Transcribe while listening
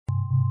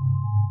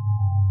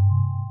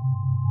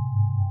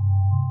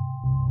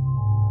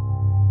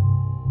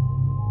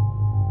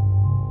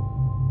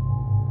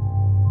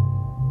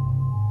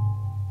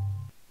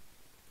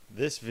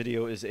This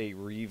video is a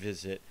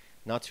revisit.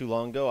 Not too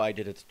long ago I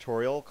did a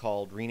tutorial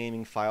called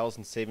renaming files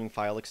and saving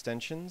file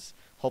extensions.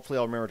 Hopefully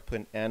I'll remember to put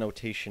an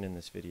annotation in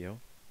this video,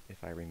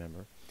 if I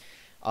remember.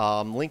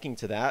 Linking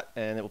to that,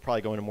 and it will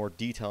probably go into more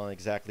detail on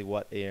exactly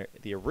what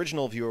the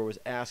original viewer was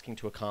asking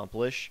to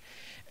accomplish.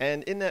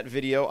 And in that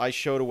video I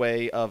showed a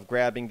way of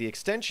grabbing the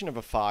extension of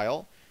a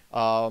file.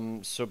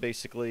 So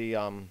basically,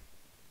 you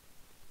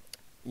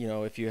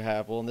know, if you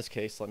have, well in this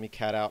case, let me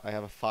cat out, I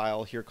have a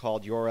file here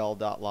called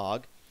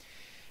url.log.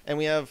 And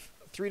we have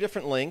three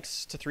different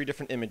links to three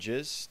different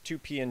images, two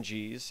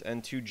PNGs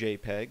and two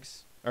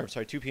JPEGs, or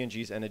sorry, two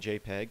PNGs and a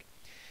JPEG.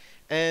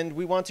 And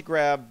we want to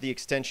grab the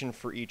extension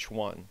for each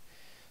one.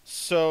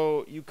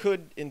 So you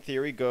could, in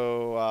theory,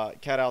 go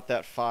cat out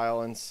that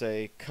file and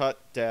say cut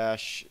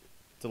dash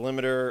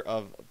delimiter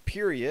of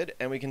period,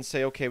 and we can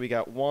say, okay, we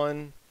got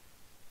 1,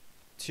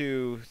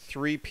 2,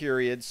 3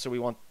 periods, so we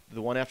want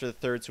the one after the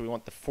third, so we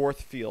want the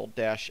fourth field,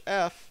 dash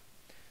F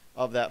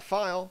of that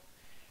file.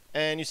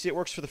 And you see it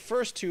works for the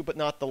first two, but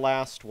not the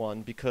last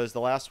one, because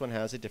the last one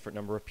has a different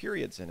number of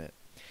periods in it.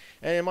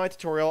 And in my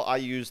tutorial, I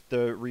used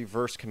the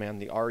reverse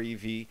command, the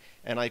REV,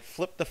 and I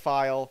flipped the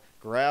file,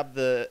 grabbed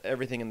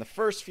everything in the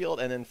first field,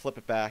 and then flip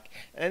it back.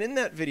 And in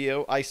that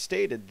video, I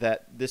stated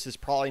that this is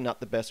probably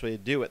not the best way to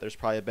do it. There's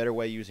probably a better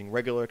way using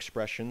regular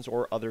expressions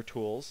or other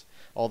tools,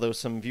 although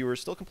some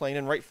viewers still complain,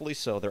 and rightfully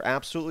so. They're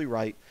absolutely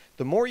right.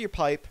 The more you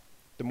pipe,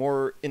 the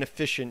more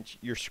inefficient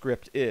your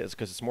script is,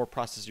 because it's more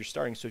processes you're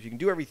starting. So if you can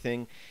do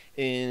everything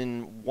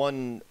in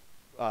one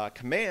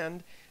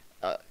command,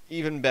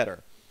 even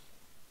better.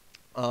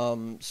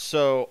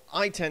 So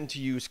I tend to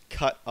use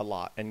cut a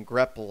lot and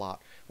grep a lot,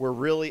 where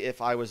really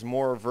if I was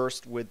more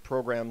versed with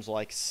programs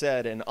like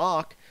sed and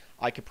awk,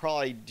 I could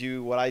probably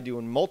do what I do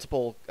in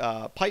multiple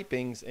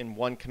pipings in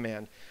one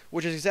command,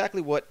 which is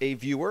exactly what a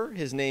viewer,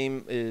 his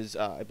name is,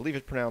 I believe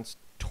it's pronounced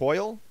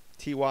Toil,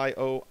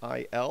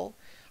 T-Y-O-I-L,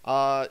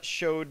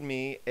 showed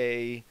me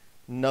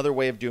another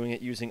way of doing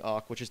it using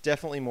awk, which is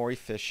definitely more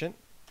efficient.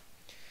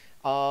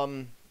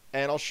 And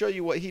I'll show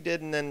you what he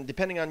did, and then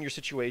depending on your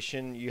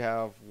situation, you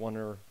have one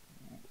or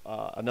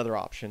another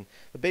option.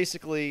 But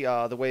basically,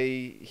 the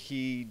way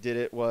he did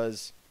it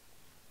was,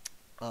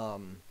 well,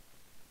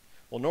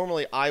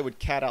 normally I would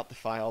cat out the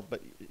file, but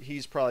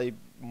he's probably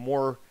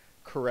more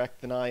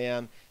correct than I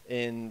am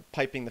in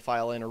piping the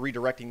file in or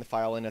redirecting the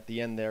file in at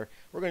the end there.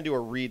 We're going to do a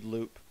read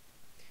loop.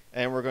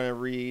 And we're going to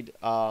read,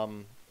 we're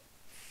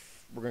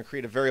going to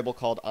create a variable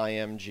called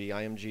img.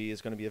 Img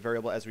is going to be a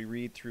variable as we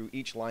read through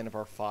each line of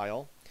our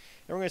file.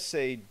 And we're going to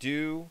say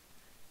do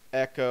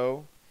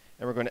echo,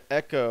 and we're going to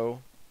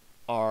echo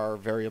our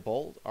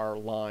variable, our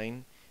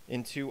line,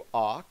 into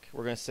awk.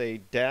 We're going to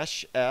say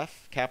dash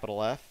F,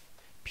 capital F,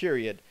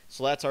 period.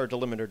 So that's our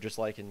delimiter, just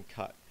like in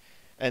cut.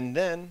 And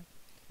then,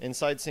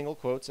 inside single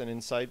quotes and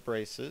inside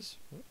braces,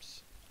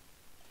 whoops,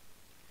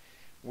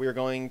 we're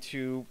going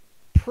to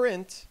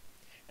print.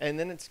 And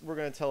then we're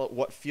going to tell it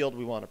what field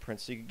we want to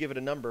print. So you can give it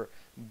a number,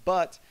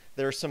 but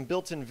there are some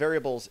built-in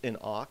variables in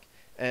awk,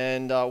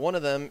 and one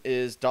of them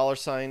is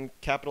 $,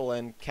 capital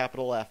N,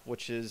 capital F,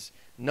 which is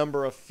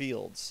number of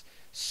fields.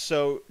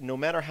 So no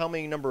matter how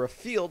many number of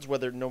fields,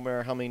 no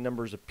matter how many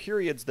numbers of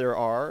periods there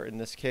are, in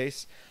this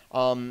case,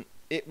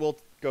 it will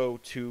go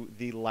to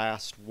the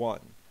last one.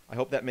 I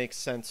hope that makes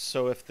sense.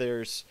 So if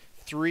there's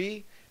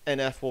 3,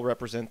 NF will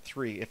represent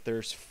 3. If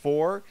there's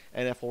 4,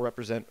 NF will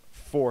represent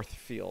fourth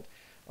field.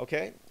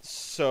 Okay,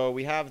 so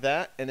we have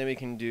that, and then we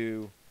can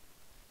do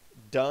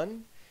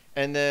done.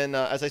 And then,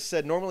 as I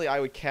said, normally I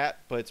would cat,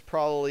 but it's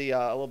probably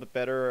a little bit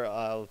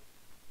better,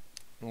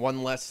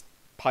 one less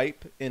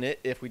pipe in it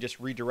if we just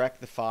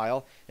redirect the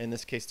file. In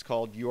this case, it's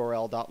called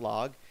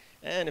url.log.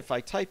 And if I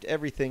typed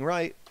everything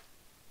right,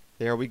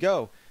 there we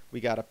go. We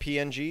got a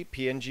PNG,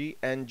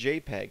 and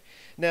JPEG.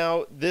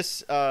 Now,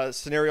 this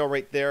scenario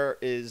right there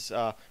is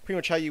pretty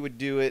much how you would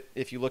do it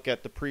if you look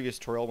at the previous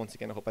tutorial. Once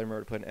again, I hope I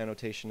remember to put an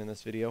annotation in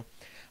this video.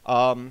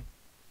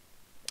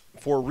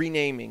 For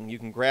renaming, you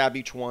can grab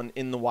each one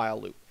in the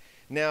while loop.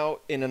 Now,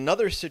 in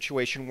another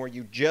situation where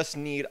you just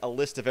need a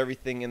list of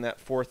everything in that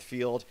fourth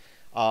field,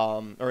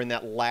 or in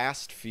that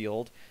last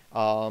field,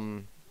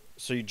 so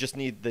you just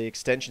need the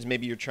extensions.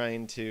 Maybe you're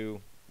trying to,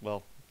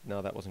 well, no,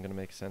 that wasn't going to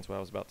make sense what I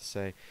was about to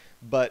say.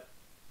 But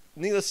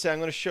needless to say, I'm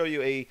going to show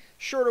you a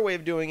shorter way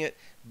of doing it,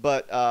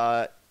 but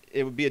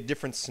it would be a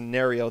different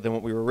scenario than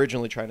what we were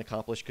originally trying to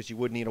accomplish, because you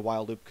would need a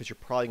while loop because you're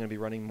probably going to be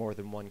running more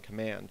than one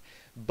command.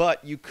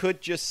 But you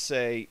could just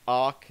say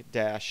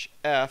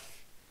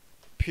awk-f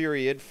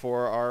period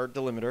for our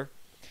delimiter.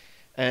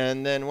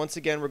 And then once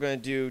again, we're going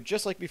to do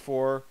just like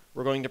before.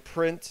 We're going to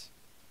print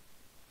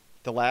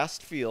the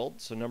last field,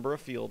 so number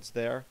of fields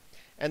there,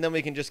 and then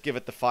we can just give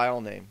it the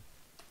file name.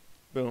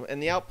 Boom.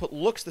 And the output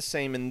looks the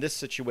same in this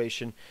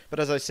situation, but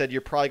as I said, you're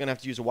probably going to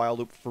have to use a while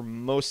loop for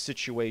most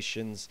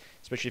situations,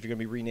 especially if you're going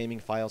to be renaming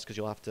files, because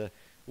you'll have to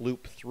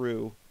loop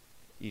through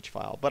each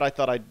file. But I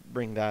thought I'd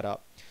bring that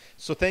up.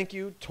 So thank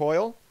you,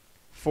 Toil,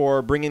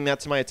 for bringing that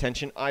to my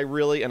attention. I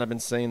really, and I've been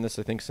saying this,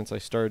 I think, since I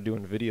started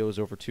doing videos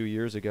over 2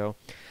 years ago,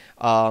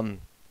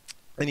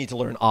 I need to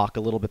learn awk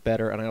a little bit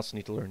better, and I also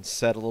need to learn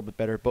set a little bit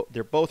better. But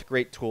they're both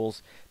great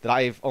tools that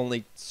I've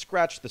only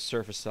scratched the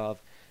surface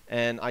of,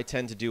 and I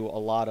tend to do a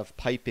lot of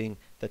piping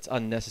that's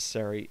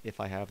unnecessary if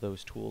I have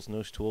those tools, and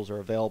those tools are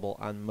available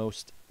on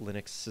most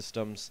Linux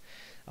systems.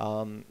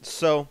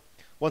 So,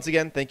 once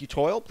again, thank you,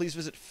 Toil. Please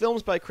visit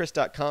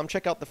filmsbychris.com.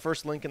 Check out the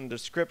first link in the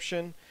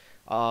description.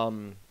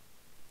 I'll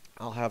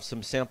have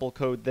some sample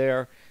code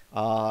there.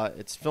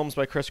 It's Films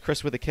by Chris,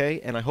 Chris with a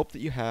K, and I hope that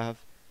you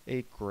have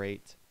a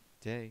great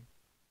day.